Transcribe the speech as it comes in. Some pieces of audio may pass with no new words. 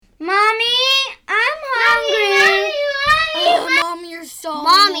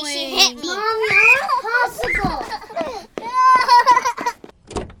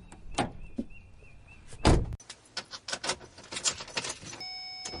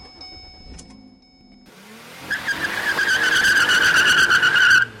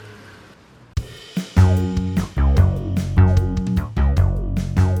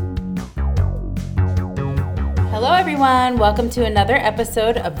everyone. Welcome to another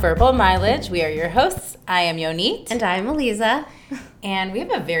episode of Verbal Mileage. We are your hosts. I am Yonit. And I'm Eliza. And we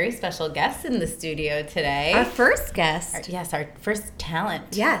have a very special guest in the studio today. Our first guest. Our first talent.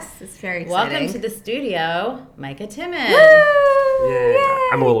 Yes, it's very exciting. Welcome to the studio, Micah Timmons. Yeah,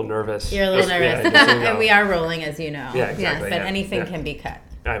 I'm a little nervous. You're a little nervous. Yeah, and we are rolling, as you know. Yeah, exactly. But anything can be cut.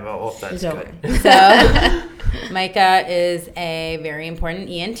 Well, that's good. So, Micah is a very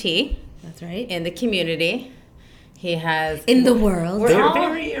important ENT. That's right. In the community. He has... In the world. They're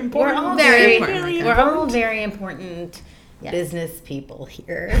very important. We're all very important business people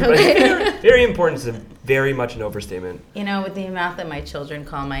here. Very important is very much an overstatement. You know, with the amount that my children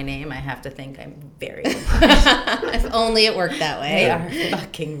call my name, I have to think I'm very important. If only it worked that way. They are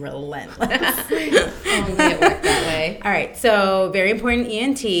fucking relentless. If only it worked that way. All right, so very important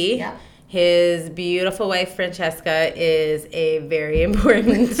ENT. Yeah. His beautiful wife, Francesca, is a very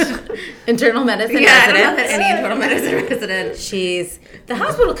important internal medicine resident. I don't know that any internal medicine resident. The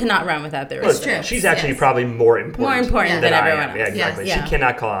hospital cannot run without their residents. She's actually probably more important than everyone else. Yeah, exactly. Yes. She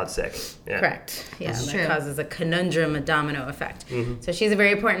cannot call out sick. Yeah. Correct. Yeah, That's that true. causes a conundrum, a domino effect. Mm-hmm. So she's a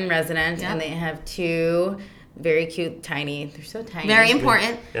very important resident, and they have two very cute, tiny, they're so tiny. Very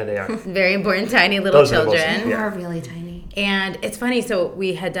important. Yeah, they are. Very important, tiny little Those are the most- children. They are really tiny. And it's funny, so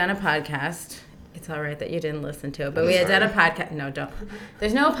we had done a podcast. It's all right that you didn't listen to it, but we had done a podcast. No, don't.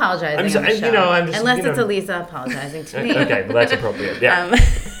 There's no apologizing on the show. Unless it's Elisa apologizing to me. Okay, well, that's appropriate. Yeah.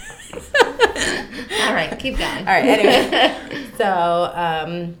 All right, keep going. All right, anyway.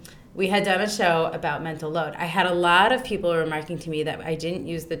 So we had done a show about mental load. I had a lot of people remarking to me that I didn't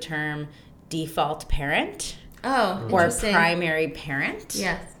use the term default parent Oh, or interesting. primary parent.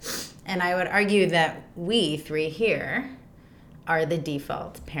 Yes. And I would argue that we three here are the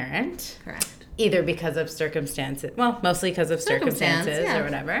default parent. Correct. Either because of circumstances, well, mostly because of circumstances or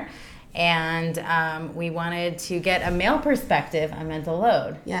whatever. And we wanted to get a male perspective on mental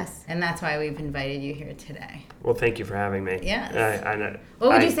load. Yes. And that's why we've invited you here today. Well, thank you for having me. Yes.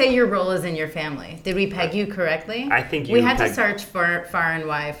 What would you say your role is in your family? Did we peg you correctly? I think we had to search far and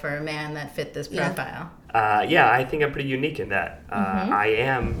wide for a man that fit this profile. I think I'm pretty unique in that. I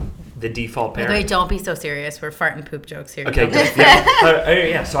am the default parent. Okay, don't be so serious. We're fart and poop jokes here. Okay, good.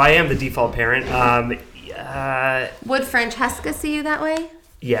 Yeah. So I am the default parent. Would Francesca see you that way?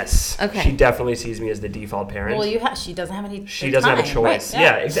 Yes. Okay. She definitely sees me as the default parent. Well, she doesn't have any. She doesn't have a choice. Right?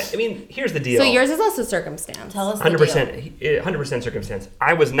 Yeah, exactly. I mean, here's the deal. So yours is also circumstance. Tell us the 100% circumstance.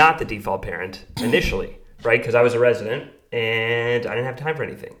 I was not the default parent initially, right? Because I was a resident and I didn't have time for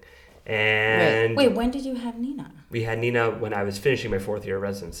anything. And Wait, when did you have Nina? we had Nina when I was finishing my 4th year of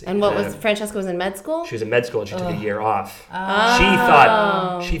residency. And Francesca was in med school? She was in med school and she took a year off.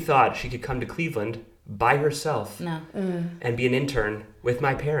 Oh. She thought she could come to Cleveland by herself and be an intern with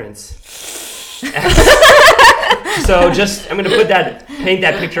my parents. So I'm going to paint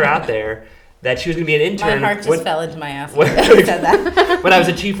that picture out there that she was going to be an intern. My heart just fell into my ass when you said that. When I was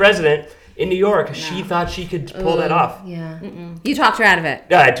a chief resident in New York, she thought she could pull that off. Yeah. You talked her out of it.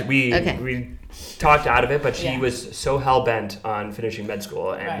 Yeah, we talked out of it, but she was so hell-bent on finishing med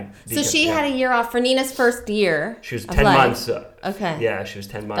school. And So she had a year off for Nina's first year. She was 10 months. Okay. Yeah, she was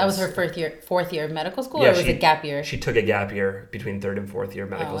 10 months. That was her fourth year of medical school, or was it gap year? She took a gap year between 3rd and 4th year of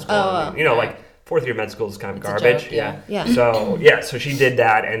medical school. Like 4th year med school is kind of garbage. Yeah. So she did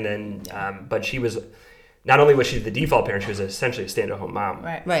that, and then, but she was, not only was she the default parent, she was essentially a stay-at-home mom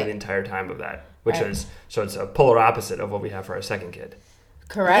for the entire time of that, which is, so it's a polar opposite of what we have for our second kid.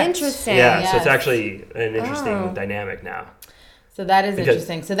 Correct. Interesting. Yeah, so it's actually an interesting dynamic now. So that is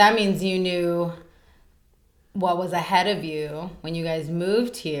interesting. So that means you knew what was ahead of you when you guys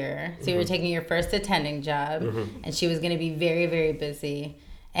moved here. So you were taking your first attending job, and she was going to be very, very busy.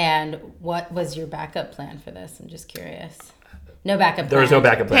 And what was your backup plan for this? I'm just curious. No backup plan. There was no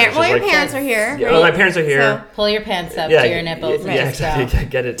backup plan. Well, your parents are here. Yeah, my parents are here. So pull your pants up to your nipples. Yeah, exactly.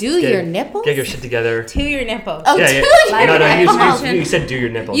 Get it. Your nipples? Get your shit together. To your nipples. Oh, Yeah. your No, you said do your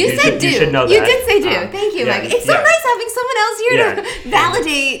nipples. You said do. You should know that. You did say do. Thank you, Mike. It's so nice having someone else here to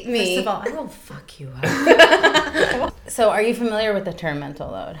validate me. First of all, I will fuck you up. So are you familiar with the term mental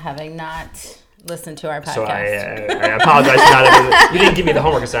load, having not listened to our podcast? So I apologize for not having, you didn't give me the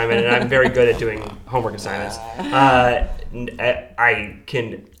homework assignment, and I'm very good at doing homework assignments. I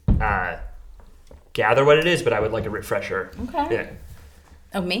can gather what it is, but I would like a refresher. Okay. Yeah.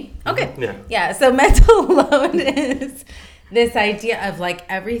 Oh, me? Okay. Yeah. Yeah, so mental load is this idea of like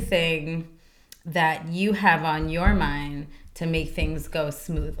everything that you have on your mind to make things go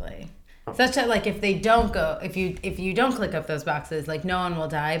smoothly. Such that like if you don't click up those boxes, like no one will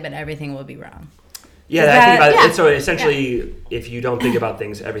die, but everything will be wrong. Yeah, I think about it. So essentially, if you don't think about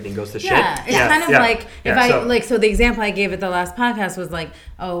things, everything goes to shit. Yeah, it's kind of like if so the example I gave at the last podcast was like,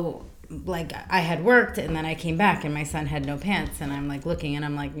 like I had worked and then I came back and my son had no pants and I'm like looking and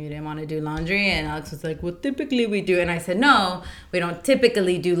I'm like, you didn't want to do laundry? And Alex was like, well, typically we do. And I said, no, we don't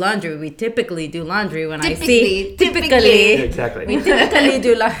typically do laundry. We typically do laundry when I see typically. Exactly. We typically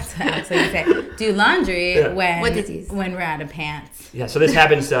do laundry. So you say do laundry when we're out of pants. Yeah, so this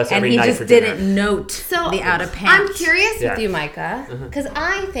happens to us every night for dinner. And he just didn't note the out of pants. I'm curious with you, Micah, because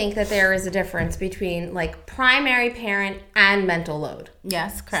I think that there is a difference between like primary parent and mental load.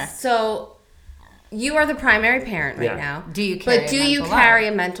 Yes, correct. So you are the primary parent right now. Do you carry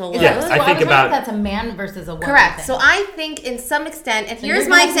a mental load? Yes, I think about that's a man versus a woman. Correct. thing. So I think in some extent, and here's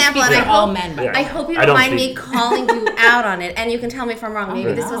my example, and I hope you don't mind me calling you out on it, and you can tell me if I'm wrong.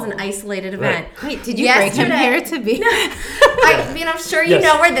 Maybe this was an isolated event. Wait, did you break him here to be? I mean, I'm sure you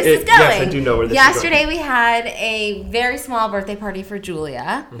know where this is going. Yes, I do know where this is going. Yesterday we had a very small birthday party for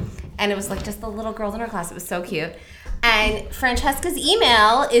Julia, and it was like just the little girls in her class. It was so cute. And Francesca's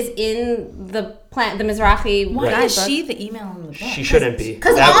email is in the Mizrahi. Why is she the email in the book? She shouldn't be.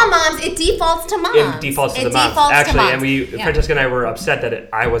 Because all moms, it defaults to moms. It defaults to the moms. Actually, and Francesca and I were upset that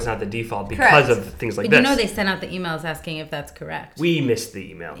I was not the default because of things like this. But you know they sent out the emails asking if that's correct. We missed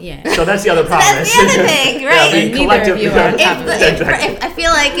the email. Yeah. So that's the other problem. That's the other thing, right? Neither of you are on top of it. I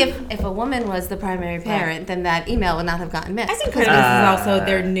feel like if a woman was the primary parent, then that email would not have gotten missed. I think part of this is also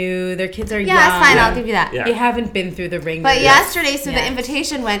they're new, their kids are young. Yeah, that's fine. I'll give you that. They haven't been through the ring. But yesterday, the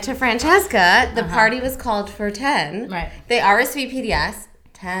invitation went to Francesca. The party was called for 10. Right. They RSVP'd yes.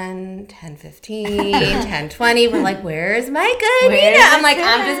 10, 10:15, 10:20. We're like, where's Micah and Nina? I'm like,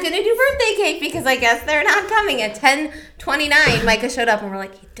 I'm just going to do birthday cake because I guess they're not coming. At 10:29, Micah showed up and we're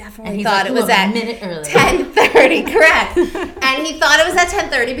like, he definitely thought it was at a minute early. 10:30, correct. And he thought it was at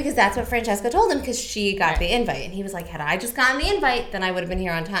 10:30 because that's what Francesca told him because she got the invite. And he was like, had I just gotten the invite, then I would have been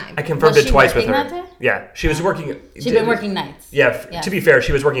here on time. I confirmed it twice with her. Yeah, she was working. She'd been working nights. Yeah, to be fair,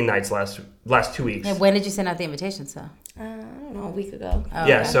 she was working nights last 2 weeks. Yeah, when did you send out the invitation, so? I don't know, a week ago. Oh,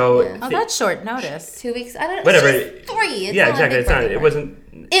 yeah, so... Yeah. That's short notice. 2 weeks, I don't know. Whatever. It's just 3. It's exactly. It's not. It wasn't...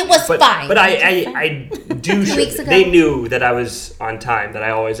 It was fine. But I do... 2 weeks ago. They knew that I was on time, that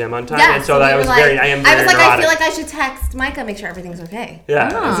I always am on time. Yeah, and so I was very neurotic. I feel like I should text Micah, make sure everything's okay. Yeah.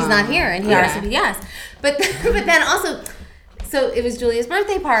 Because he's not here, and he RSVP'd yes. But then also... So it was Julia's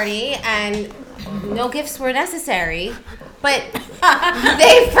birthday party, and no gifts were necessary, but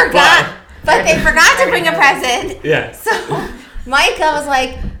they forgot. But they forgot to bring a present. Yeah. So Micah was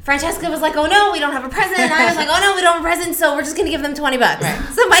like, Francesca was like, oh no, we don't have a present. And I was like, oh no, we don't have a present, so we're just going to give them $20. Right.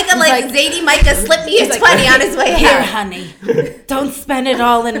 So Micah, Zadie Micah slipped me his 20 on his way here, out. honey. Don't spend it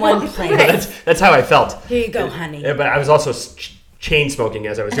all in one place. That's how I felt. Here you go, honey. Yeah, but I was also chain smoking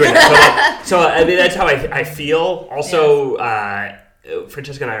as I was doing it. So I mean, that's how I feel. Also,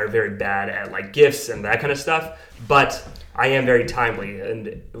 Francesca and I are very bad at like gifts and that kind of stuff, but I am very timely,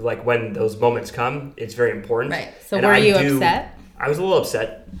 and like when those moments come, it's very important. Right. So were you upset? I was a little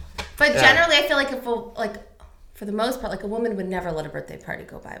upset. But generally, I feel like for the most part, like a woman would never let a birthday party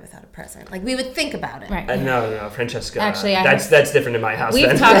go by without a present. Like we would think about it. Right. No, Francesca. Actually, that's different in my house. We've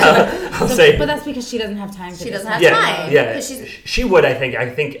talked about it. But that's because she doesn't have time. She doesn't have time. Yeah, she would. I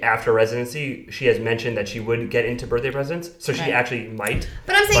think after residency, she has mentioned that she would get into birthday presents, so she actually might.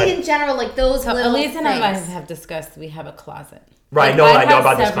 But I'm saying in general, like those little Elise and I things. have discussed. We have a closet. Right, I know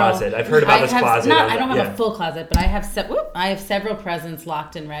about this closet. I've heard about this closet. I don't have a full closet, but I have several presents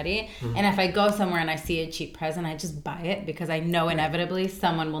locked and ready. Mm-hmm. And if I go somewhere and I see a cheap present, I just buy it because I know inevitably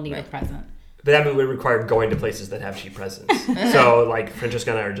someone will need a present. But that would require going to places that have cheap presents. So, like,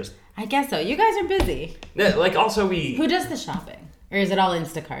 Francesca and I are just... I guess so. You guys are busy. Yeah, like, also we... Who does the shopping? Or is it all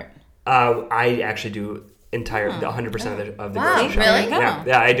Instacart? I actually do 100% of the grocery shopping. Really?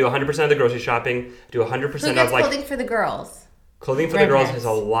 Yeah, I do 100% of the grocery shopping. Do 100% of like... clothing for the girls? Clothing for the girls has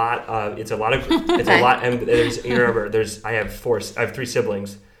a lot of, it's a lot, and I have 3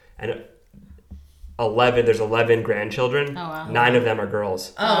 siblings, and 11 grandchildren. Oh, wow. 9 of them are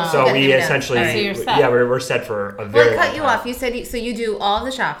girls. Oh, so we essentially, we're set for a very long time. Well, cut you off. You said, so you do all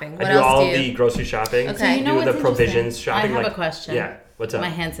the shopping. What I do else all the grocery shopping. Okay. So you know do the provisions shopping. I have a question. Yeah. What's up? My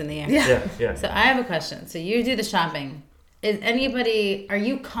hand's in the air. Yeah. So I have a question. So you do the shopping. Are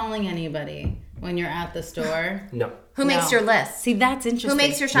you calling anybody when you're at the store? No. Who makes your list? See, that's interesting. Who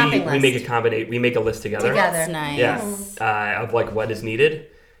makes your shopping list? We make a list together. That's nice. Yeah. Of like what is needed.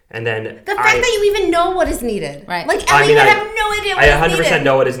 And then the fact that you even know what is needed. Right. Like Ellie would have no idea what is needed. I 100%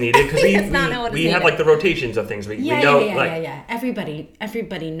 know what is needed because we have like the rotations of things. We know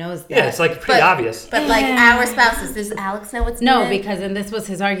Everybody knows that. Yeah, it's like pretty obvious. But like our spouses, does Alex know what's needed? No, because and this was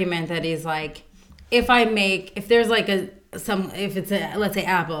his argument that he's like, if there's like if it's let's say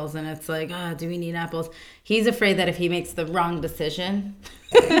apples and it's like, oh, do we need apples? He's afraid that if he makes the wrong decision,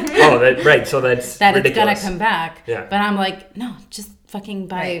 right. So that's that ridiculous. It's gonna come back. Yeah. But I'm like, no, just fucking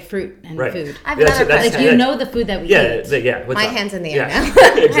buy fruit and food. I have another question. Like, you know the food that we eat. What's My up? hand's in the air now.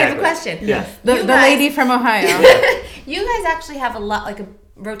 Exactly. I have a question. Yeah. The lady from Ohio. You guys actually have a lot, like a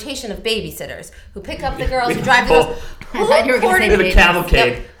rotation of babysitters who pick up the girls, who drive the girls. I thought you were going to say the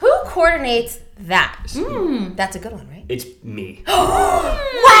cavalcade. Yep. Who coordinates that? That's a good one, right? It's me.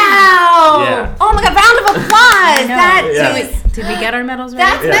 Wow! Yeah. Oh my God! Round of applause. Did we get our medals right?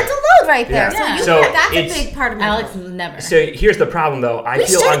 That's mental load right there. Yeah. So that's a big part of mental. Alex never. So here's the problem, though. I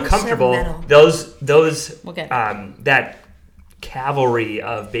feel uncomfortable. Those that cavalry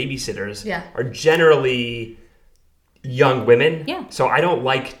of babysitters Yeah. are generally young women. Yeah. So I don't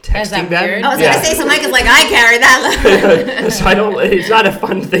like texting them. weird? I was gonna say, so Mike is like, I carry that load. So I don't. It's not a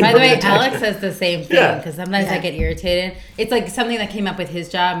fun thing. By for the me way, to text. Alex says the same thing because sometimes I Yeah. get irritated. It's like something that came up with his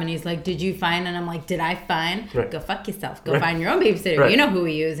job, and he's like, "Did you find?" And I'm like, "Did I find?" Right. Go fuck yourself. Go find your own babysitter. Right. You know who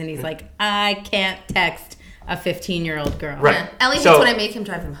we use. And he's like, "I can't text a 15-year-old girl." Right. Yeah. Ellie hates So- when I make him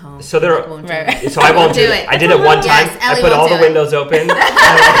drive him home. So there. Won't do Right. it. So I won't do it. I did it one time. Yes, I Ellie put won't all the do it. windows open.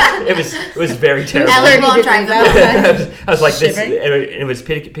 It was very terrible. Ellie won't drive them home. I was like this. Shivering? It was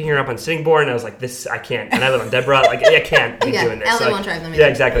picking her up on sitting board, and I was like, "This I can't." And I live on Deborah. Like, I can't be Yeah, doing this. Ellie Like, won't drive them Yeah, either.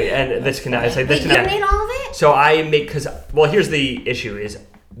 exactly. And this can. I say this Wait, can. you made all of it? So I make here's the issue: is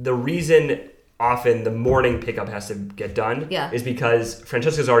the reason often the morning pickup has to get done is because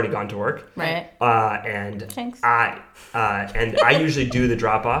Francesca's already gone to work, Right. and Thanks. I usually do the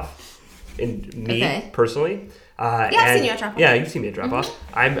drop off. Personally. I've seen you at drop off. Yeah, you've seen me at drop off.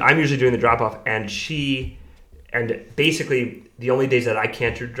 I'm usually doing the drop off, and basically the only days that I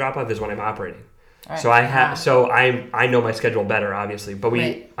can't do drop off is when I'm operating. Right. So I know my schedule better, obviously. But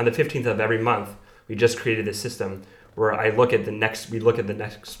on the 15th of every month, we just created this system where we look at the next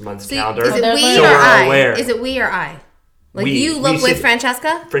month's calendar. Is it we so or we're I? aware. Is it we or I? Like We- you look we with sit-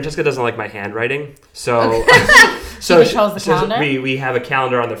 Francesca? Francesca doesn't like my handwriting, so She controls the calendar? we have a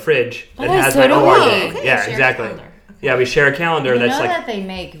calendar on the fridge that Oh, has so my do OR we. day. Okay, Yeah, share a exactly. calendar. Yeah, we share a calendar You that's know like that they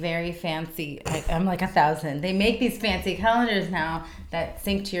make very fancy. I'm like 1,000. They make these fancy calendars now that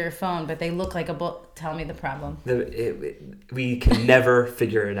sync to your phone, but they look like a book. Tell me the problem. we can never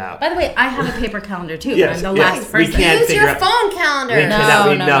figure it out. By the way, I have a paper calendar too. Yes, I'm the yes. last We person. can't Use figure your out- phone calendar. We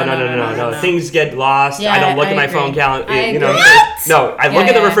cannot. No. No. Things get lost. Yeah, I don't look I at my agree. phone calendar. I You know, agree. What? no. I look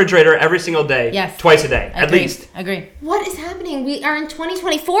at the Yeah. refrigerator every single day. Yes. Twice a day, at Agree. least. Agree. What is happening? We are in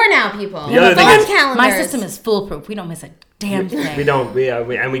 2024 now, people. The other thing phone is- calendars. My system is foolproof. We don't miss a damn thing. We don't.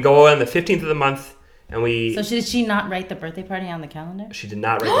 And we go on the 15th of the month, and we. So did she not write the birthday party on the calendar? She did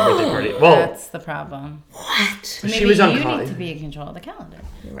not write the birthday party. Well, That's the problem. What? Maybe she was you unconscious. need to be in control of the calendar.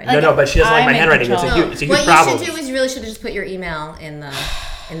 Right. No, but she doesn't like I'm my in handwriting. It's a control. huge, it's a What huge you problem. should do is you really should have just put your email in the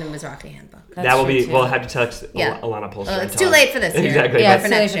Mizrachi handbook. That's That will true, be. too. We'll have to text Yeah. Alana Polster. and It's tell too her. late for this year. Exactly. Yeah, but- for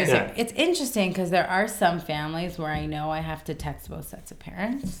so next it's, year. it's interesting because there are some families where I know I have to text both sets of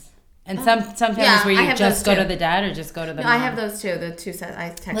parents. And some families Yeah, where I you have just those go too. to the dad or just go to the No, mom. I have those too. The two sets. I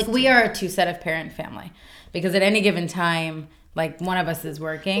text. Like we are a two-set of parent family because at any given time, like one of us is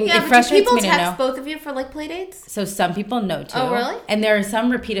working. Yeah, it but do frustrates people me to text know. both of you for like play dates? So some people know too. Oh, really? And there are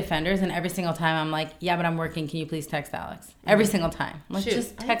some repeat offenders, and every single time I'm like, "Yeah, but I'm working. Can you please text Alex?" Every single time, like Shoot.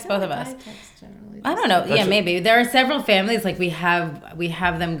 just I text feel both of like us. I text generally. I don't know. That's Yeah, a- maybe there are several families like we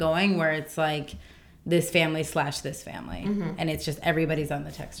have them going where it's like this family / this family, and it's just everybody's on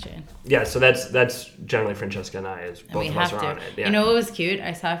the text chain. Yeah, so that's generally Francesca and I. Is And both we of us have are to. on it. Yeah. You know what was cute?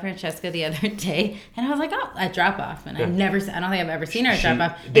 I saw Francesca the other day, and I was like, "Oh, at drop off," and I don't think I've ever seen her at drop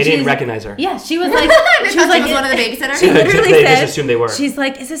off. They didn't recognize her. Yeah, she was like, She was like one of the babysitters. She literally They said, just assumed they were. She's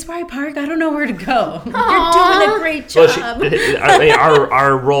like, "Is this where I park? I don't know where to go." You're doing a great job. Well,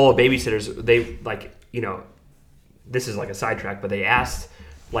 our role of babysitters, they like, you know, this is like a sidetrack, but they asked,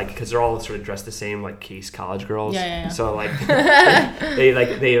 like, because they're all sort of dressed the same, like Case college girls. Yeah. So like,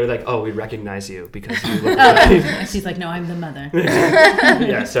 they were like, oh, we recognize you because you look. And she's like, "No, I'm the mother."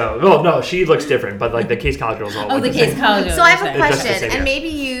 Yeah. So well, no, she looks different, but like the Case college girls all. Oh, look the the Case same. college. So I have a okay. It's just the question, same, yeah. and maybe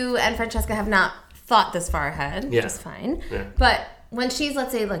you and Francesca have not thought this far ahead, which Yeah. is fine. Yeah. But when she's,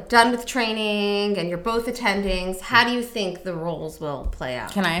 let's say, like done with training and you're both attendings, how do you think the roles will play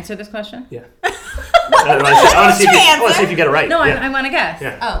out? Can I answer this question? Yeah. I want to see if you get it right. No, yeah. I want to guess.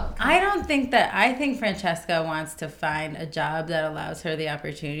 Yeah. Oh, I don't think that. I think Francesca wants to find a job that allows her the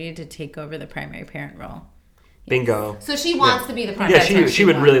opportunity to take over the primary parent role. Bingo. so she wants to be the primary. Yeah, she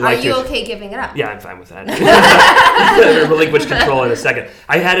would really Are like you to. okay giving it up? Yeah, I'm fine with that. Relinquish control in a second.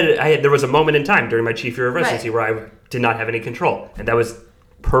 There was a moment in time during my chief year of residency where I did not have any control, and that was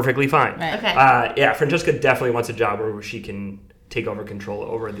perfectly fine. Right. Okay. Francesca definitely wants a job where she can take over control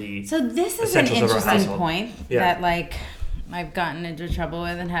over the So this is an interesting point that like I've gotten into trouble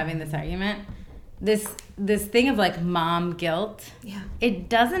with in having this argument. This thing of like mom guilt. Yeah. It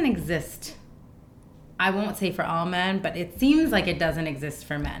doesn't exist. I won't say for all men, but it seems like it doesn't exist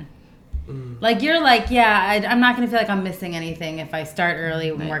for men. Like you're like, I'm not going to feel like I'm missing anything if I start early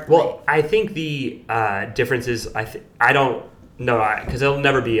and work late. Well, I think the difference is I don't know, because it'll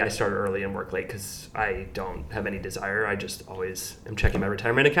never be I start early and work late because I don't have any desire. I just always am checking my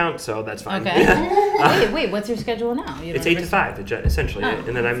retirement account, so that's fine. Okay. Wait, what's your schedule now? It's 8 to 5 essentially,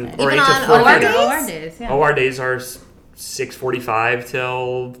 and then I'm or 8 to 4. OR days. Yeah. OR days are 6:45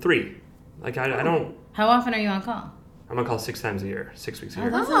 till 3. Like I don't. How often are you on call? I'm on call 6 times a year, 6 weeks a year.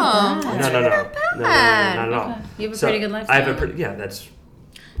 That's No, not not at all. Okay. You have a pretty good lifestyle. I have that's.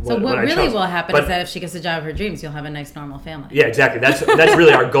 So what really will happen is that if she gets the job of her dreams, you'll have a nice normal family. Yeah, exactly. That's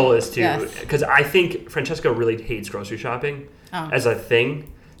really our goal is to, Yes. because I think Francesca really hates grocery shopping as a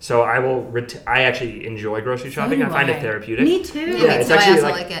thing. So I actually enjoy grocery shopping. I find it therapeutic. Me too. Yeah, it's I actually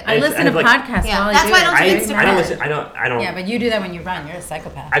also like it. I listen to podcasts. Yeah, while that's why I don't do Instagram. I don't listen. I don't. Yeah, but you do that when you run. You're a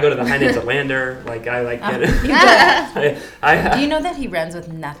psychopath. I go to the Heinz at Lander. Like I like. Do you know that he runs with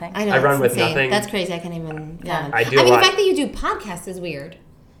nothing? I know. I run it's with insane. nothing. That's crazy. I can't even. Yeah. I do. I mean, a the lot. fact that you do podcasts is weird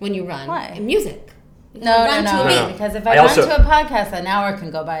when you run. Why? And music. No. Because if I run to a podcast, an hour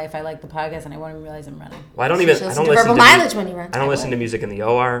can go by if I like the podcast and I won't even realize I'm running. Well, I don't listen listen to verbal to mileage when you run. I don't listen to music in the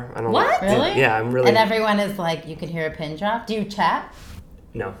OR. I don't. What? Really? Yeah, I'm really. And everyone is like, you can hear a pin drop. Do you chat?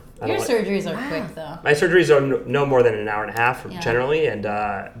 No. Your surgeries are quick though. My surgeries are no more than an hour and a half generally, and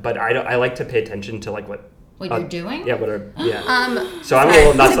but I like to pay attention to like what you're doing. Yeah, so I'm a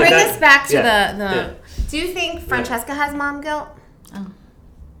little nuts to like bring that. us back to the. Do you think Francesca has mom guilt? Oh.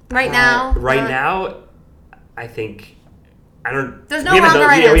 Right now. Right now, I think I don't. There's no wrong or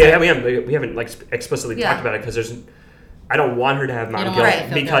right answer. We haven't like explicitly talked about it because there's. I don't want her to have mom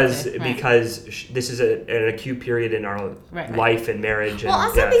guilt because this is an acute period in our life and marriage. Well,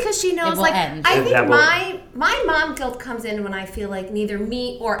 also because she knows, like, end. I think my mom guilt comes in when I feel like neither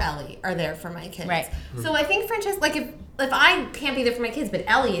me or Ellie are there for my kids. Right. So I think Francesca, like, if I can't be there for my kids, but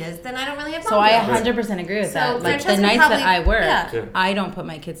Ellie is, then I don't really have mom guilt. guilt. I 100% agree with that. Like, Francesca the nights that I work, I don't put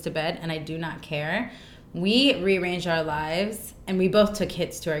my kids to bed, and I do not care. We rearranged our lives, and we both took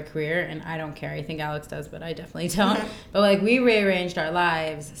hits to our career, and I don't care. I think Alex does, but I definitely don't. But, like, we rearranged our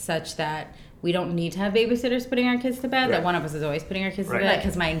lives such that we don't need to have babysitters putting our kids to bed, that one of us is always putting our kids to bed,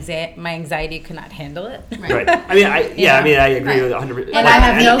 because my anxiety could not handle it. Right. I mean, I agree with 100%. And I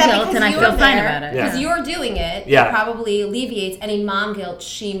have no guilt, and I feel fine about it. Because you're doing it, it probably alleviates any mom guilt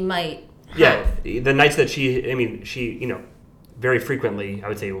she might have. Yeah, the nights that she, very frequently, I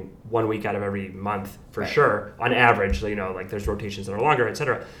would say 1 week out of every month for sure, on average, like there's rotations that are longer,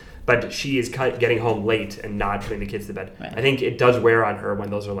 etc. But she is getting home late and not putting the kids to bed. Right. I think it does wear on her when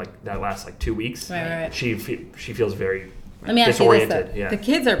those are that last 2 weeks. Right. She feels very Let me ask disoriented. You this, the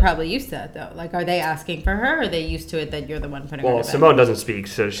kids are probably used to that though. Like, are they asking for her, or are they used to it that you're the one putting her to bed? Well, Simone doesn't speak,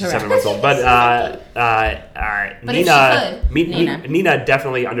 so she's 7 months old. But Nina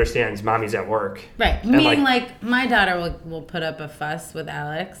definitely understands mommy's at work. Right. Meaning, like my daughter will put up a fuss with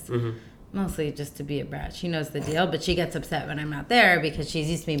Alex. Mm-hmm. Mostly just to be a brat. She knows the deal, but she gets upset when I'm not there because she's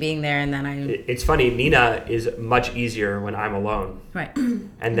used to me being there, and then It's funny, Nina is much easier when I'm alone. Right.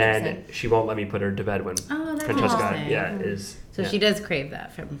 And then she won't let me put her to bed when Francesca is. So she does crave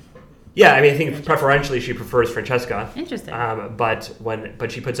that from... Yeah, I think preferentially she prefers Francesca. Interesting.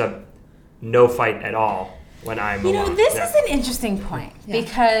 But she puts up no fight at all when I'm alone. This is an interesting point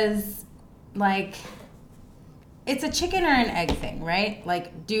because, like... It's a chicken or an egg thing, right?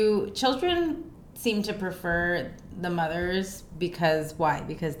 Like, do children seem to prefer the mothers because why?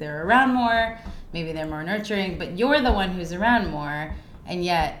 Because they're around more, maybe they're more nurturing, but you're the one who's around more, and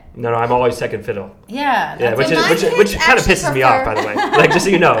yet... No, I'm always second fiddle. Yeah. Which kind of pisses me off, by the way. Like, just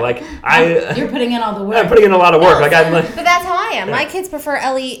so you know, like, You're putting in all the work. I'm putting in a lot of work. But that's how I am. Yeah. My kids prefer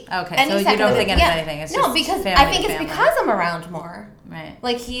Ellie. Okay, so you don't think it's anything. It's just because I think it's because I'm around more. Right.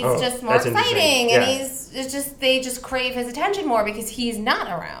 Like, he's just more exciting, and they just crave his attention more because he's not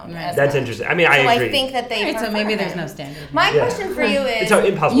around. Right. That's interesting. I mean, I agree. I think that they so maybe there's no standard. My question for you is... It's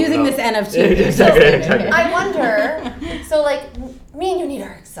impossible using this NFT. Exactly. I wonder, so, like, me and Unita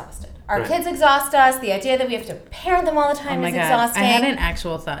are exhausted. Our kids exhaust us. The idea that we have to parent them all the time is exhausting. I had an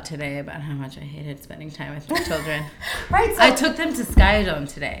actual thought today about how much I hated spending time with my children. Right. So I took them to Sky Dome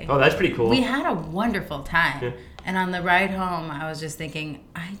today. Oh, that's pretty cool. We had a wonderful time. Yeah. And on the ride home, I was just thinking,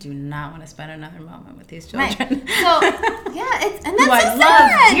 I do not want to spend another moment with these children. Right. So, yeah, and that's who I so love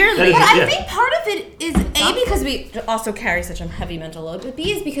sad. dearly. But I think part of it is A, because we also carry such a heavy mental load, but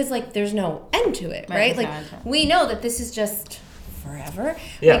B is because like there's no end to it, right? Like we know that this is just forever.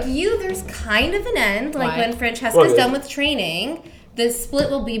 Yeah. Like there's kind of an end. Like Why? when Francesca's done with training, the split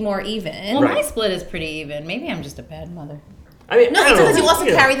will be more even. Well, my split is pretty even. Maybe I'm just a bad mother. I mean, No, it's because you also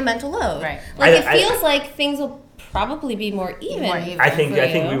carry the mental load. Right. Like it feels like things will probably be more even. I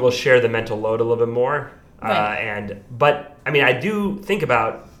think we will share the mental load a little bit more. Right. But I mean, I do think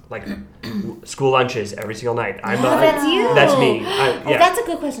about like school lunches every single night. That's you. That's me. That's a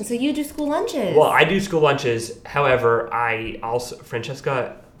good question. So you do school lunches? Well, I do school lunches. However,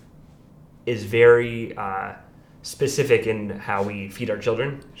 Francesca is very specific in how we feed our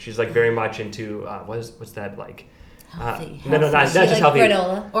children. She's like very much into what's that like? Healthy. No, not just healthy.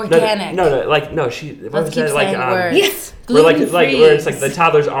 Granola. Organic. No, she. Let's keep saying words. Yes. Where where it's like the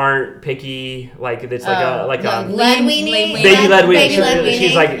toddlers aren't picky, like it's like lead weaning, baby led weaning.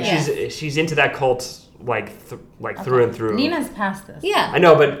 She's like she's into that cult through and through. Nina's past this. Yeah. I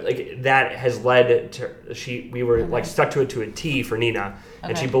know, but like that has led to we were like stuck to it to a T for Nina,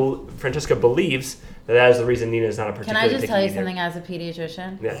 and Francesca believes that is the reason Nina is not a particularly. Can I just tell you eater. something as a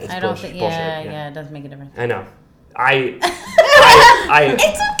pediatrician? Yeah, it's I don't bullshit. think. Yeah, it does make a difference. I know. It's okay.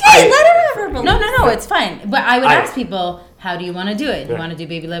 Let her have her beliefs. No, it's fine. But I would ask people, how do you want to do it? You want to do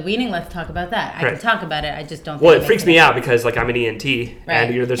baby-led weaning? Let's talk about that. I can talk about it. I just don't. Well, it freaks me out because like I'm an ENT,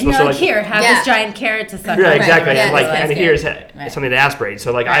 and they're supposed to like here have this giant carrot to suck. Yeah, exactly. Right. And here's something to aspirate.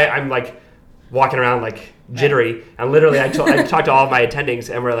 So like I'm like walking around like jittery, and literally I talked to all of my attendings,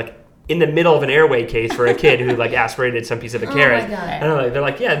 and we're like in the middle of an airway case for a kid who like aspirated some piece of a carrot. My God. And they're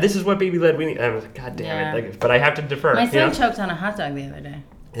like, yeah, this is what baby-led weaning. And I was like, God damn it! Like, but I have to defer. My son choked on a hot dog the other day.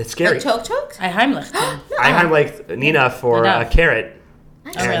 It's scary. Choked? I Heimliched him. I Heimliched Nina for a carrot. Oh,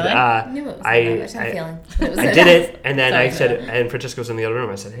 really? I did it, and then I said, and Francesca was in the other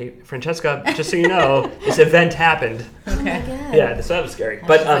room. I said, "Hey, Francesca, just so you know, this event happened." Oh my God. Yeah, so that was scary.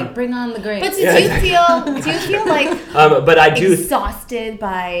 But like, bring on the grapes. But do you feel like but I do exhausted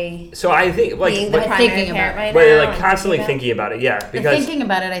by? So I think like being the primary parent right but now, like constantly thinking about it. Yeah, because thinking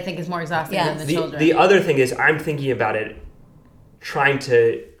about it, I think, is more exhausting than the children. The other thing is, I'm thinking about it, trying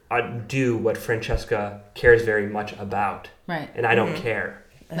to do what Francesca cares very much about, right? And I don't care.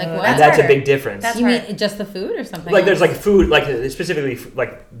 Like what? And that's a big difference. You mean just the food or something? Like there's like food, like specifically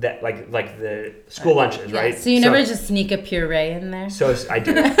like that, like the school lunches, right? So you never just sneak a puree in there? So I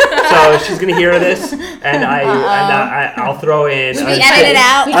do. So she's gonna hear this, and I'll throw in. Should we edit it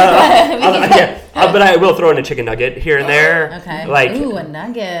out? But I will throw in a chicken nugget here and there. Okay. Like a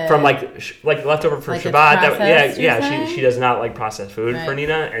nugget from like leftover for like Shabbat. She does not like processed food for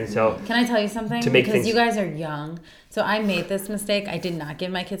Nina, and so. Can I tell you something? Because you guys are young. So I made this mistake. I did not give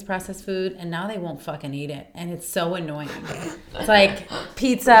my kids processed food, and now they won't fucking eat it, and it's so annoying. It's like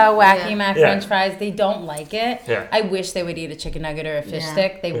pizza, wacky mac, French fries. They don't like it. Yeah. I wish they would eat a chicken nugget or a fish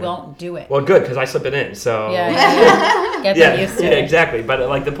stick. They won't do it. Well, good, because I slip it in. So get them used to it. Exactly. But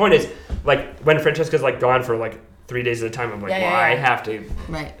like the point is, like when Francesca's like gone for like 3 days at a time, I'm like, I have to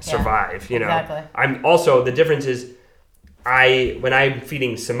survive. You know. Exactly. I'm also the difference is, when I'm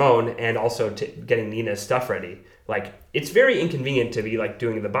feeding Simone and also getting Nina's stuff ready. Like, it's very inconvenient to be, like,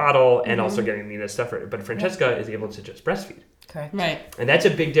 doing the bottle and also getting Nina's stuff ready. But Francesca is able to just breastfeed. Correct. Right. And that's a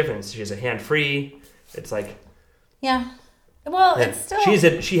big difference. She has a hand-free. It's like... Yeah. Well, it's still...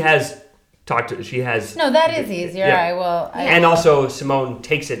 She has... No, that is easier. Yeah. And also, Simone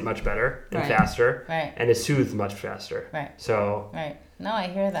takes it much better and faster. Right. And is soothed much faster. Right. So... Right. No, I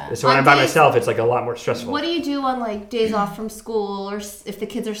hear that. So when I'm by myself, it's like a lot more stressful. What do you do on like days off from school, or if the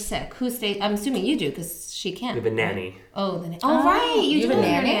kids are sick? Who stays? I'm assuming you do because she can't. We have a nanny. Oh, right. You have a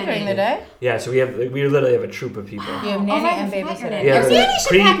nanny during the day? Yeah, so we literally have a troop of people. You have nanny and babysitter. Yeah, nanny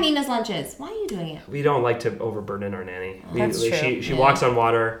should pack Nina's lunches. Why are you doing it? We don't like to overburden our nanny. That's true. She walks on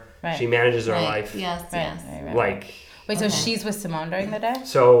water. Right. She manages our life. Yes. Right. Like. Wait, so she's with Simone during the day?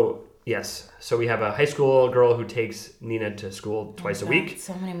 So. Yes. So we have a high school girl who takes Nina to school twice a week.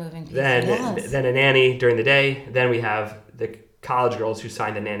 So many moving pieces. Then a nanny during the day. Then we have the college girls who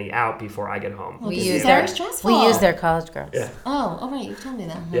sign the nanny out before I get home. This is very stressful. We use their college girls. Yeah. Oh, right. You told me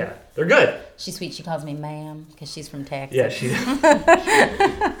that. Yeah, they're good. She's sweet. She calls me ma'am because she's from Texas. Yeah, she.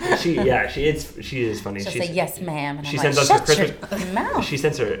 She is funny. She'll say yes, ma'am, and she I'm sends like, us her shut Christmas. your mouth. She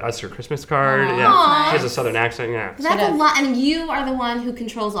sends us her Christmas card. Aww. Yeah, she has a southern accent. Yeah, That's a lot. And you are the one who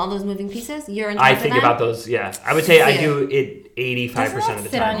controls all those moving pieces. You're in charge I of think that? about those. Yeah, I would say I do it 85% of the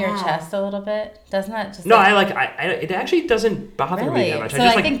sit time. on your chest a little bit? Doesn't that just? No, it actually doesn't bother me that much. So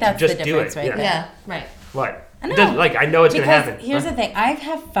I think that's just the do it. difference right there. Yeah, right. What? I know. It doesn't, I know it's going to happen. Here's the thing. I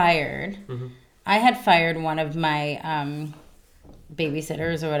had fired one of my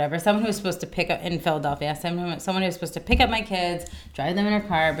babysitters or whatever, someone who was supposed to pick up in Philadelphia, someone who was supposed to pick up my kids, drive them in her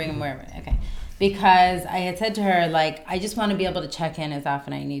car, bring them wherever. Okay. Because I had said to her, like, I just want to be able to check in as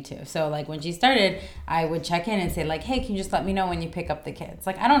often as I need to. So, like, when she started, I would check in and say, like, hey, can you just let me know when you pick up the kids?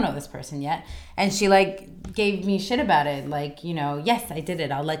 Like, I don't know this person yet. And she, like, gave me shit about it. Like, you know, yes, I did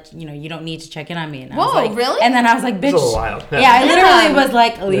it. I'll let you know, you don't need to check in on me. And I was like, really? And then I was like, bitch. That's a little wild. Yeah, I literally was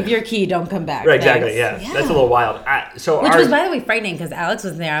like, leave your key, don't come back. Right, exactly, yeah. That's a little wild. Which was, by the way, frightening because Alex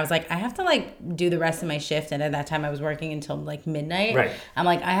was there. I was like, I have to, like, do the rest of my shift. And at that time, I was working until, like, midnight. Right. I'm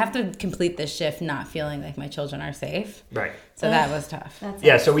like, I have to complete this shift not feeling like my children are safe. Right. So that was tough.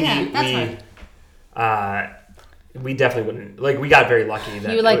 So we definitely wouldn't, like, we got very lucky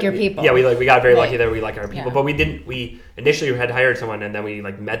that you like your people. Yeah, we got very lucky that we like our people, Yeah. but we initially had hired someone and then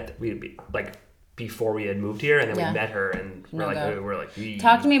we before we had moved here and then we met her and we're like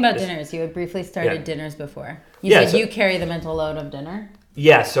talk to me about dinners. You had briefly started dinners before. You said you carry the mental load of dinner.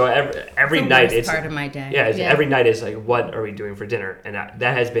 Yeah, so every night it's part of my day. Yeah, every night is like, what are we doing for dinner? And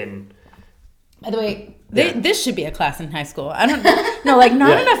that has been. By the way, this should be a class in high school. I don't know. Like,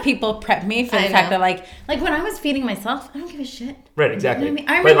 not enough people prep me for the fact that, like when I was feeding myself, I don't give a shit. Right, exactly. You know what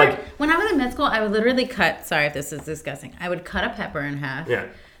I mean? I remember when I was in med school, I would literally cut, sorry if this is disgusting, I would cut a pepper in half,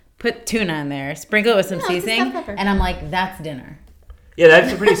 put tuna in there, sprinkle it with some seasoning, and I'm like, that's dinner. Yeah,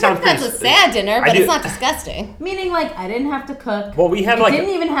 sounds pretty. That's a sad dinner, but it's not disgusting. Meaning, like, I didn't have to cook. Well, we have it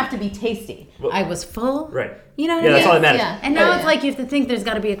didn't even have to be tasty. I was full. Right. You know what I mean? That's all that matters. Yeah. And now it's like you have to think there's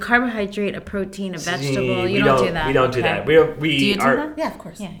got to be a carbohydrate, a protein, a vegetable. You don't do that. We don't do that. We do you do that? Yeah, of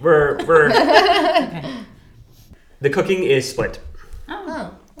course. Yeah. We're okay. The cooking is split.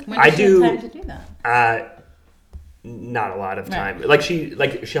 Oh. When does she have time to do that? Not a lot of time. Like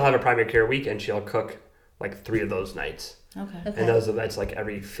she'll have a primary care week and she'll cook like 3 of those nights. Okay. And that's like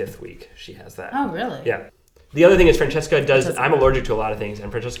every 5th week she has that. Oh, really? Yeah. The other thing is Francesca does. I'm allergic to a lot of things,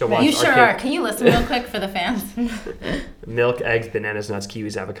 and Francesca wants. You sure are. Can you listen real quick for the fans? Milk, eggs, bananas, nuts,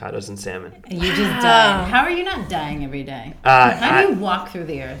 kiwis, avocados, and salmon. And you just die. How are you not dying every day? How do you walk through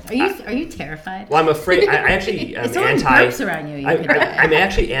the earth? Are you terrified? Well, I'm afraid. I actually am anti. Around you, I'm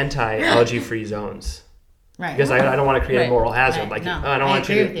actually anti-allergy-free zones. Right. Because I don't want to create a moral hazard. Right. Like, I don't want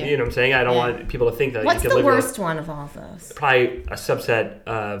you to, you know what I'm saying? I don't want people to think that What's you can live the worst one of all of those? Probably a subset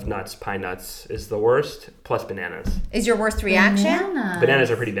of nuts. Pine nuts is the worst, plus bananas. Is your worst reaction? Bananas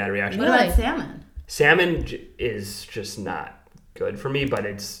are pretty bad reaction. What about salmon? Salmon is just not good for me, but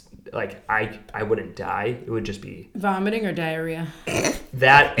it's like I wouldn't die. It would just be vomiting or diarrhea.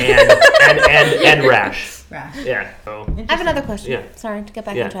 That and rash. Rash. Yeah. So. I have another question. Yeah. Sorry to get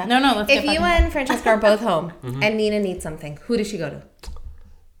back on track. No, let's if you and Francesca are both home and Nina needs something, who does she go to?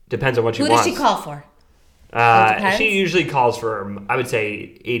 Depends on what she wants. wants. Who does she call for? She usually calls for, I would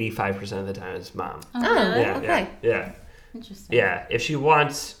say 85% of the time is mom. Oh, really? Okay. Yeah. Interesting. Yeah. If she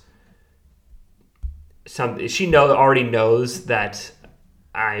wants something, she already knows that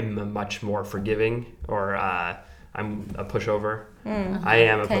I'm much more forgiving, or I'm a pushover. I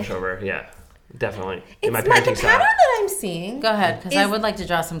am a pushover. Yeah, definitely. In my parenting the pattern that I'm seeing. Go ahead, because I would like to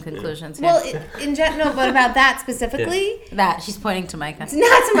draw some conclusions here. Well, but about that specifically, that she's pointing to Micah. Not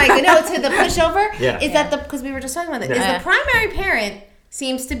to Micah. No, to the pushover. Yeah. Is that because we were just talking about that? Is the primary parent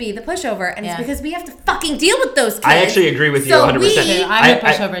seems to be the pushover, and it's because we have to fucking deal with those kids. I actually agree with you 100%. I'm a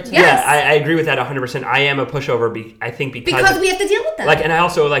pushover too. Yeah, I agree with that 100%. I am a pushover. I think because we have to deal with them. Like, and I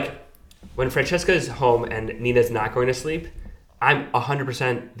also like when Francesca is home and Nina's not going to sleep, I'm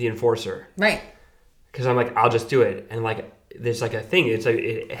 100% the enforcer. Right. Because I'm like, I'll just do it, and like there's like a thing. It's like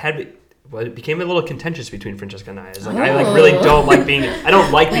it became a little contentious between Francesca and I. It's like I like really don't like being. I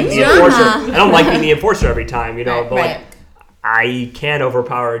don't like being the enforcer. I don't like being the enforcer every time, you know. But like, I can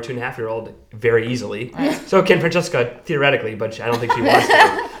overpower a 2.5-year-old very easily. Right. So can Francesca theoretically, but I don't think she wants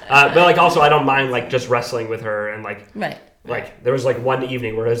to. But like also, I don't mind like just wrestling with her and like. Right. Like there was like one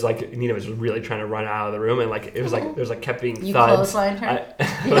evening where it was like Nina was really trying to run out of the room, and like it was like there was like kept being thuds. You clotheslined her?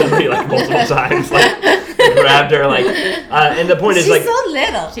 Literally like multiple times, like grabbed her, like. And the point is like she's so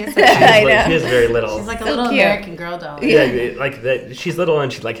little. She's very little. She's like a little cute American Girl doll. Yeah, like that. She's little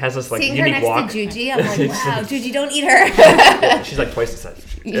and she like has this like seeing unique her next walk. to Juji, I'm like, wow, Juji, don't eat her. Yeah, she's like twice the size.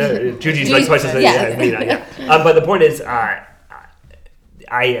 Juji's like twice the size. Yeah, Nina. Yeah. But the point is,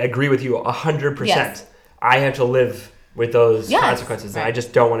 I agree with you 100%. Yes. I have to live with those Yes. consequences, and I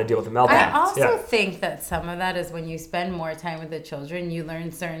just don't want to deal with the meltdown. I also think that some of that is when you spend more time with the children, you learn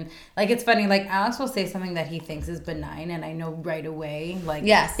certain, like, it's funny, like, Alex will say something that he thinks is benign, and I know right away, like,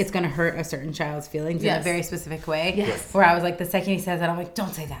 it's going to hurt a certain child's feelings in a very specific way. Yes. Where I was like, the second he says that, I'm like,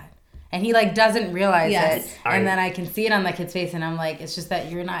 don't say that. And he, like, doesn't realize it. And then I can see it on the kid's face, and I'm like, it's just that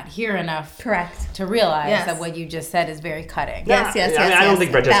you're not here enough to realize that what you just said is very cutting. Yes. I don't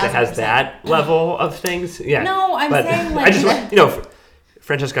think Francesca has that level of things. Yeah. No, I'm saying, like... I just,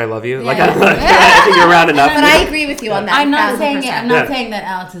 Francesca, I love you. Yeah. Like, I think you're around enough. But I agree with you on that. I'm not saying it. I'm not saying that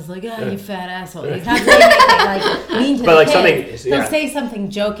Alex is like, oh, you fat asshole. He's not saying anything, like, mean to the kids. He'll say something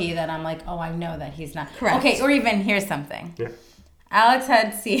jokey that I'm like, oh, I know that he's not. Correct. Okay, or even here's something. Yeah. Alex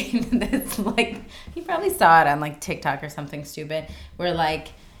had seen this, like, he probably saw it on, like, TikTok or something stupid, where, like,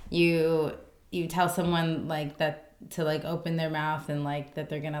 you tell someone, like, that to, like, open their mouth and, like, that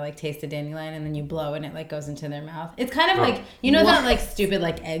they're gonna, like, taste a dandelion, and then you blow and it, like, goes into their mouth. It's kind of like, you know that, like, stupid,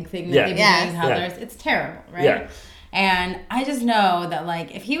 like, egg thing that they do in toddlers? It's terrible, right? Yeah. And I just know that,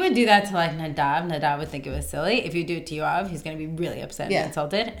 like, if he would do that to, like, Nadav would think it was silly. If you do it to Yoav, he's going to be really upset and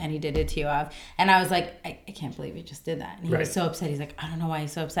insulted. And he did it to Yoav. And I was like, I can't believe you just did that. And he was so upset. He's like, I don't know why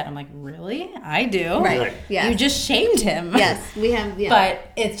he's so upset. I'm like, really? I do. Right. Yeah. You just shamed him. Yes, we have. Yeah.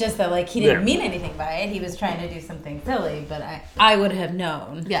 But it's just that, like, he didn't mean anything by it. He was trying to do something silly. But I would have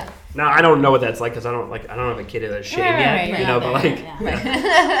known. Yeah. Now, I don't know what that's like because I don't have a kid that's shame yet, but like,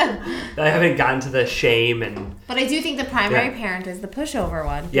 I haven't gotten to the shame and. But I do think the primary parent is the pushover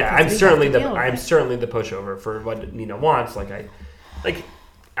one. Yeah, I'm certainly the pushover for what Nina wants. I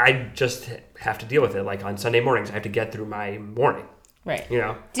just have to deal with it. Like on Sunday mornings, I have to get through my morning. Right. You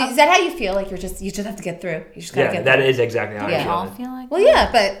know. Is that how you feel? Like you just have to get through. You just gotta get through. That is exactly how I feel. All feel like. Well,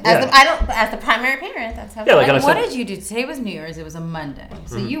 that? but as the primary parent, that's how. Yeah, like what did you do? Today was New Year's. It was a Monday,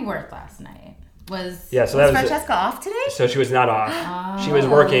 so you worked last night. Was Francesca off today? So she was not off. She was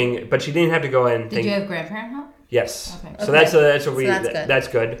working, but she didn't have to go in. Did you have grandparent help? Yes. Okay. So that's what we. That's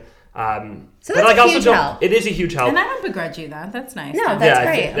good. So that's a huge help. It is a huge help. And I don't begrudge you that. That's nice. No, that's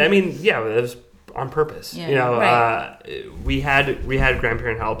great. It was on purpose. Yeah. You know, we had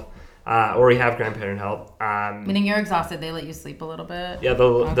grandparent help. Or we have grandparent help. Meaning you're exhausted, they let you sleep a little bit? Yeah,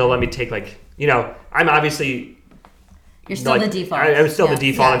 they'll let me take I'm obviously... You're still the default. I'm still the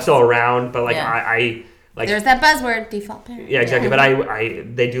default. Yeah. I'm still around, but I there's that buzzword, default parent. Yeah, exactly. But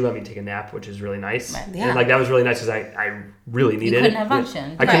they do let me take a nap, which is really nice. Right. Yeah. And that was really nice because I really needed it. You couldn't have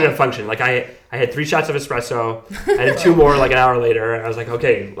function. I couldn't have function. I had 3 shots of espresso. I had 2 more an hour later, and I was like,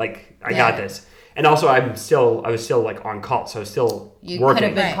 okay, I got this. And also, I was still on call, so I was still working. You could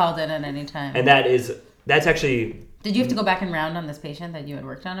have been called in at any time. And that's actually. Did you have to go back and round on this patient that you had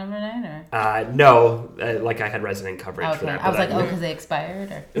worked on overnight, or? No, I had resident coverage for that. I was like, because they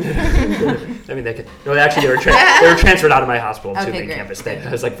expired, or? I mean, they could. No, actually, they were transferred out of my hospital to the campus.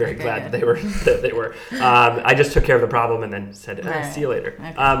 I was very glad that they were. I just took care of the problem and then said, "See you later."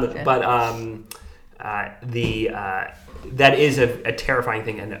 Okay, that is a terrifying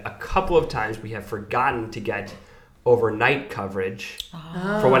thing, and a couple of times we have forgotten to get overnight coverage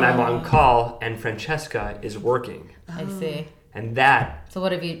for when I'm on call and Francesca is working. I see. And that. So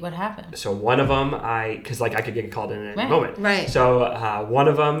what happened? So one of them, because I could get called in at any moment. Right. So one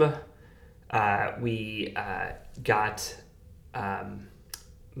of them, we got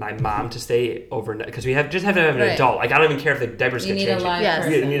my mom to stay overnight because we have to have an adult. I don't even care if the diapers get changed.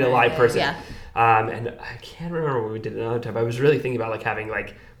 You need a live person. Yeah. And I can't remember what we did another time. I was really thinking about having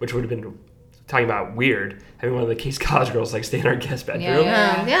which would have been talking about weird, having one of the Case College girls stay in our guest bedroom.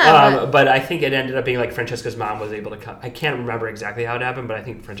 But I think it ended up being Francesca's mom was able to come. I can't remember exactly how it happened, but I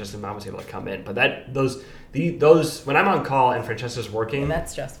think Francesca's mom was able to come in. But those when I'm on call and Francesca's working,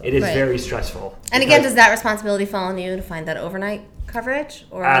 that's stressful. It is very stressful. And again, does that responsibility fall on you to find that overnight coverage,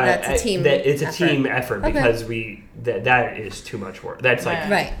 or that's a team? It's a team effort because that is too much work. That's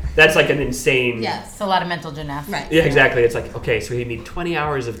that's an insane. Yes, it's a lot of mental gymnastics. Right. Yeah, exactly. It's okay, so we need 20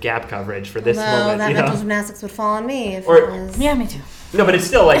 hours of gap coverage for this moment. That mental gymnastics would fall on me. Yeah, me too. No, but it's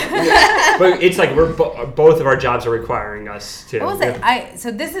still but it's we're both of our jobs are requiring us to. I will say,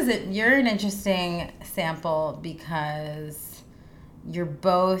 so this is you're an interesting sample because you're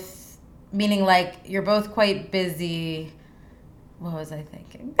both, meaning you're both quite busy. What was I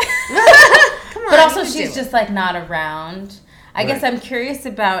thinking? Come on, but also she's just not around. I guess I'm curious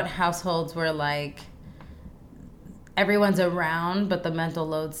about households where everyone's around, but the mental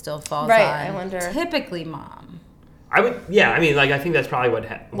load still falls on. I wonder. Typically, mom. I think that's probably what's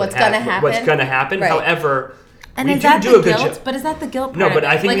going to happen. What's going to happen. Right. However, and we is that do the a good guilt? job. But is that the guilt part? No, but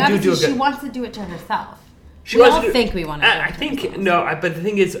I think we do a good. She wants to do it to herself. We all think we want to. I think no, but the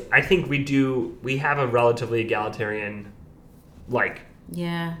thing is, I think we do. We have a relatively egalitarian, like,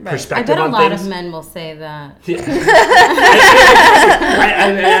 perspective on things. I bet a lot of men will say that. Yeah.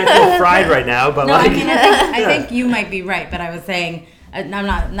 I feel fried right now, but no, I mean, I think you might be right, but I was saying. I'm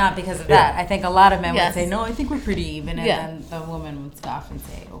not because of that. I think a lot of men would say, no, I think we're pretty even, and then the woman would scoff and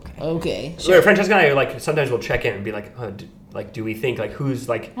say, okay. Sure. Francesca and I, like, sometimes we'll check in and be like, do we think, like, who's,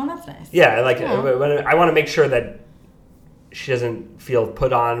 like... Well, that's nice. Yeah, like, I want to make sure that she doesn't feel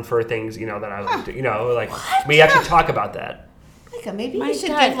put on for things, you know, that I like, What? we actually talk about that. Maybe you should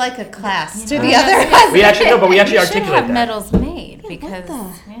give, like, a class to the other husband. We actually articulate should have that. medals made, because,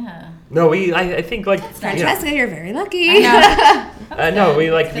 No, I think, like... Francesca, you're very lucky. I know. No, we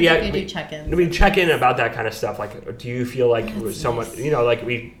do check-ins. We check in about that kind of stuff. Like, do you feel like someone, you know, like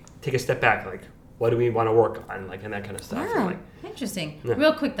we take a step back, like, what do we want to work on, like, and that kind of stuff. Wow. Like, interesting. Yeah.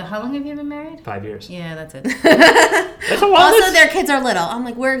 Real quick, how long have you been married? 5 years. Yeah, that's it. That's a while. Also, their kids are little. I'm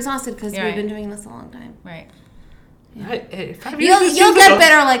like, we're exhausted because we've been doing this a long time. Right. Yeah. You'll get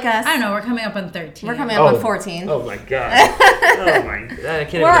better like us. I don't know. We're coming up on 13. We're coming up on 14. Oh my god. I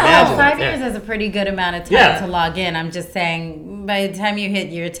can't even imagine. 5 years is a pretty good amount of time to log in. I'm just saying, by the time you hit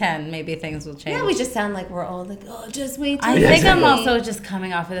year 10, maybe things will change. Yeah, we just sound like we're old. Like, just wait. I think I'm also just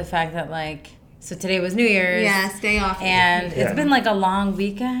coming off of the fact that, like, so today was New Year's. Yeah, stay off. And it's been like a long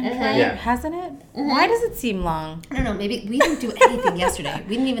weekend, hasn't it? Mm-hmm. Why does it seem long? I don't know. Maybe we didn't do anything yesterday.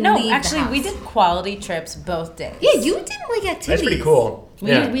 We didn't even leave the house. We did quality trips both days. Yeah, you did like activities. That's pretty cool.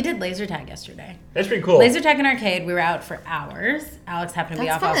 We did laser tag yesterday. That's pretty cool. Laser tag in arcade. We were out for hours. Alex happened to be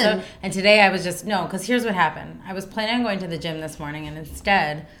off also. And today I was because here's what happened. I was planning on going to the gym this morning, and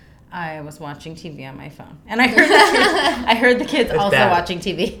instead I was watching TV on my phone. And I heard the kids also watching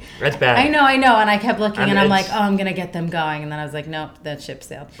TV. That's bad. I know. And I kept looking, and I'm like, I'm going to get them going. And then I was like, nope, that ship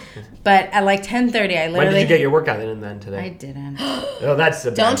sailed. But at like 10:30, I literally... When did you get your workout in then today? I didn't. Oh, that's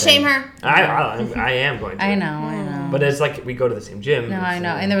a bad Don't thing. shame her. I am going to. I know. But it's like we go to the same gym. No, I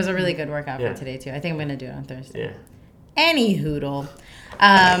know. And there was a really good workout for today, too. I think I'm going to do it on Thursday. Yeah. Any hoodle.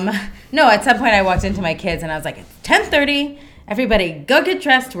 No, at some point I walked into my kids, and I was like, it's 10:30. Everybody go get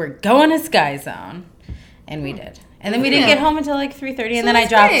dressed. We're going to Sky Zone. And we did. And then we didn't get home until like 3:30, and then I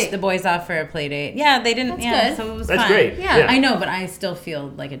dropped the boys off for a play date. Yeah, they didn't. That's good. So it was That's fun. great. Yeah, I know, but I still feel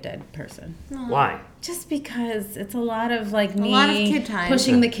like a dead person. Why? Just because it's a lot of like me a lot of kid time.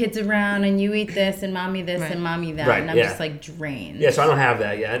 Pushing the kids around, and you eat this, and mommy this, and mommy that, and I'm just like drained. Yeah, so I don't have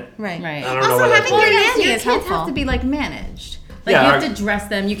that yet. Right. I don't also, know what having your nanny your is kids helpful. have to be like managed. Like, you have to dress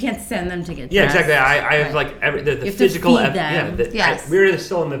them. You can't send them to get dressed. Yeah, exactly. I have like the physical effort. Yes. We're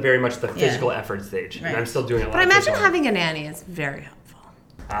still in the very much the physical effort stage, and I'm still doing a lot. But I imagine having a nanny is very helpful.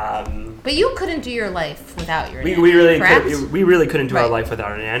 But you couldn't do your life without your nanny. We really couldn't do our life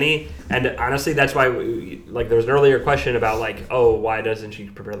without a nanny, and honestly, that's why there was an earlier question about like, oh, why doesn't she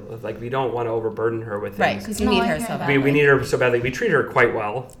prepare? Like, we don't want to overburden her with things. Right, because you need her so badly. We need her so badly. We treat her quite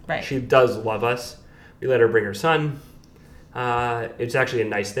well. Right. She does love us. We let her bring her son. It's actually a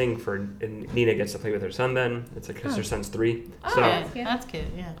nice thing and Nina gets to play with her son then. It's like because her son's 3. Oh, so, that's cute,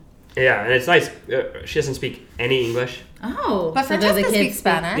 yeah. Yeah, and it's nice. She doesn't speak any English. Oh, but Francesca speaks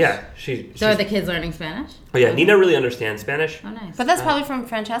Spanish. Yeah, So are the kids learning Spanish? Oh yeah, Nina really understands Spanish. Oh, nice. But that's probably from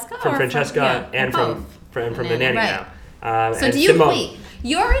Francesca? From Francesca and from the nanny now. So wait,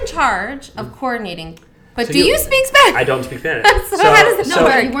 you're in charge of coordinating. But do you speak Spanish? I don't speak Spanish. So how does it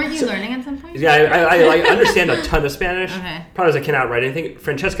work? Weren't you learning at some point? Yeah, I understand a ton of Spanish. Okay. Problem is I cannot write anything.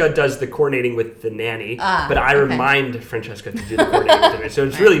 Francesca does the coordinating with the nanny, but I remind Francesca to do the coordinating with the nanny. So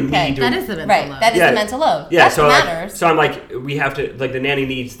it's really me doing... That is the mental load. That is the mental load. Yeah, that matters. So I'm like, we have to... Like, the nanny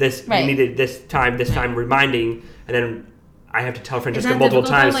needs this. We needed this time reminding, and then I have to tell Francesca multiple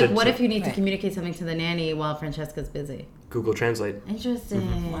times. Like, what if you need to communicate something to the nanny while Francesca's busy? Google Translate. Interesting.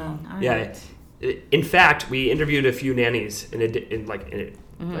 Mm-hmm. Wow. Yeah. In fact, we interviewed a few nannies at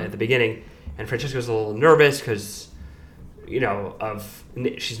the beginning, and Francesca was a little nervous because,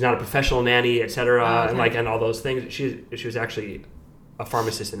 she's not a professional nanny, etc., and all those things. She was actually a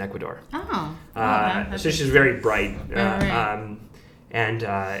pharmacist in Ecuador. Oh. So she's very bright, but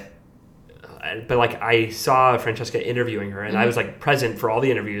I saw Francesca interviewing her, and I was like present for all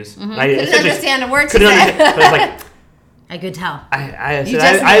the interviews. Mm-hmm. I couldn't understand a word she said. But I was like. I could tell. I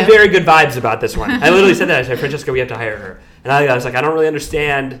have very good vibes about this one. I literally said that. I said, Francesca, we have to hire her. And I was like, I don't really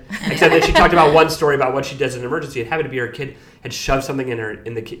understand. Except that she talked about one story about what she does in an emergency. It happened to be her kid had shoved something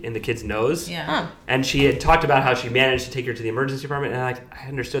in the kid's nose. Yeah. Huh. And she had talked about how she managed to take her to the emergency department, and I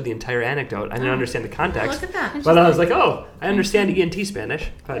understood the entire anecdote. I didn't understand the context. Look at that. But I was like, oh, I understand ENT Spanish.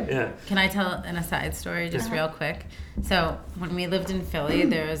 But yeah. Can I tell an aside story just real quick? So when we lived in Philly,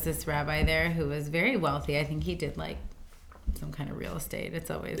 there was this rabbi there who was very wealthy. I think he did like some kind of real estate.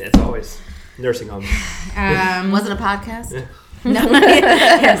 It's always Nursing homes. Was it a podcast? Yeah. No,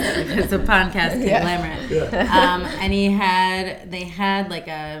 yes, it's a podcast conglomerate. Yeah. And they had like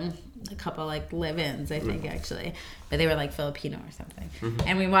a couple like live-ins, I think actually, but they were like Filipino or something. Mm-hmm.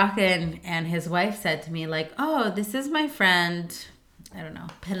 And we walked in, and his wife said to me like, "Oh, this is my friend, I don't know,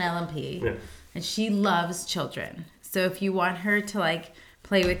 Penelope, and she loves children. So if you want her to like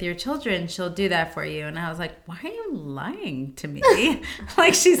play with your children, she'll do that for you." And I was like, why are you lying to me?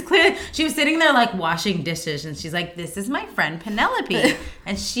 Like, she was sitting there like washing dishes, and she's like, "This is my friend Penelope,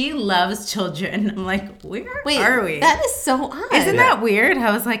 and she loves children." I'm like, where are we? That is so odd. Isn't that weird?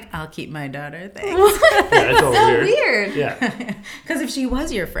 I was like, I'll keep my daughter. Thanks. Yeah, that's so weird. Yeah. Because if she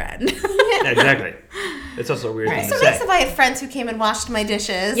was your friend. Yeah, exactly. It's also weird. Right. Thing So to nice say. if I had friends who came and washed my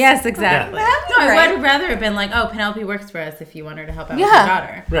dishes. Yes, exactly. Yeah. No, I Right. would rather have been like, "Oh, Penelope works for us if you want her to help out with Yeah. your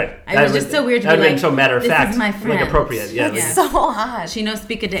daughter." Right. It was just so weird to that be would have like, been so matter of "This fact. is my friend." Like appropriate. Yeah. It's like- so odd. She knows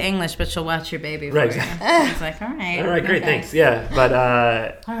speak a de English, but she'll watch your baby for Right, you. exactly. It's like, all right. All right, great, okay. thanks. Yeah, but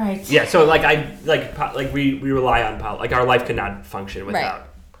All right. yeah, so like we rely on like our life could not function without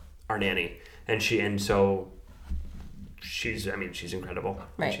our nanny, and she's incredible.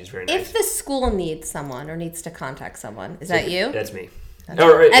 Right. And she's very nice. If the school needs someone or needs to contact someone, is that you? That's me. And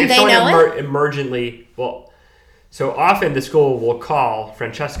if they someone know it? emergently, well, so often the school will call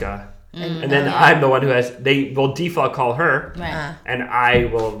Francesca, and then I'm the one they will default call her, Right. and I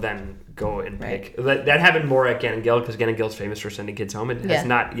will then go and pick. That happened more at Gannon Gill, because Gannon Gill's famous for sending kids home. It has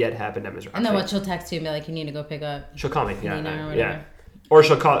not yet happened at Missouri. And then what? She'll text you and be like, "You need to go pick up." She'll call me. Yeah, Nina or yeah. whatever. Or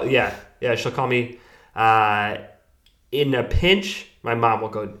she'll call. Yeah. She'll call me. In a pinch, my mom will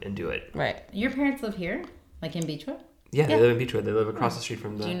go and do it. Right. Your parents live here, like in Beechwood. Yeah, they live in Beechwood. They live across the street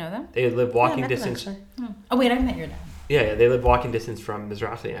from the. Do you know them? They live walking Yeah, I met them, distance. actually. Oh wait, I met your dad. Yeah, they live walking distance from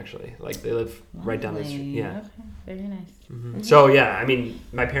Mizrahi, actually. Like, they live right down the street. Yeah. Okay. Very nice. Mm-hmm. So, yeah, I mean,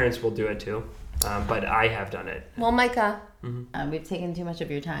 my parents will do it too, but I have done it. Well, Micah. We've taken too much of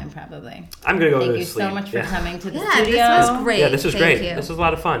your time, probably. I'm going to go Thank to you sleep. so much for coming to the Yeah, studio. this was great. Yeah, this was Thank great. you. This was a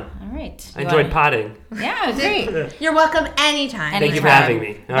lot of fun. All right. I enjoyed potting. Yeah, it was great. You're welcome anytime. Thank you for Anytime. having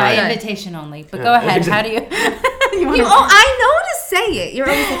me. All By right. invitation only. But Yeah. go ahead. How do you? I know to say it. You're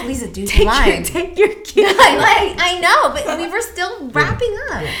always like, Lisa, do the line. Take your cue. I know, but we were still wrapping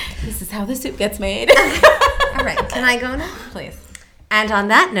up. This is how the soup gets made. All right, can I go now? Please. And on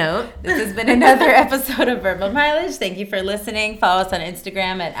that note, This has been another episode of Verbal Mileage. Thank you for listening. Follow us on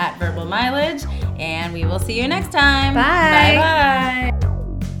Instagram at Verbal Mileage. And we will see you next time. Bye. Bye-bye.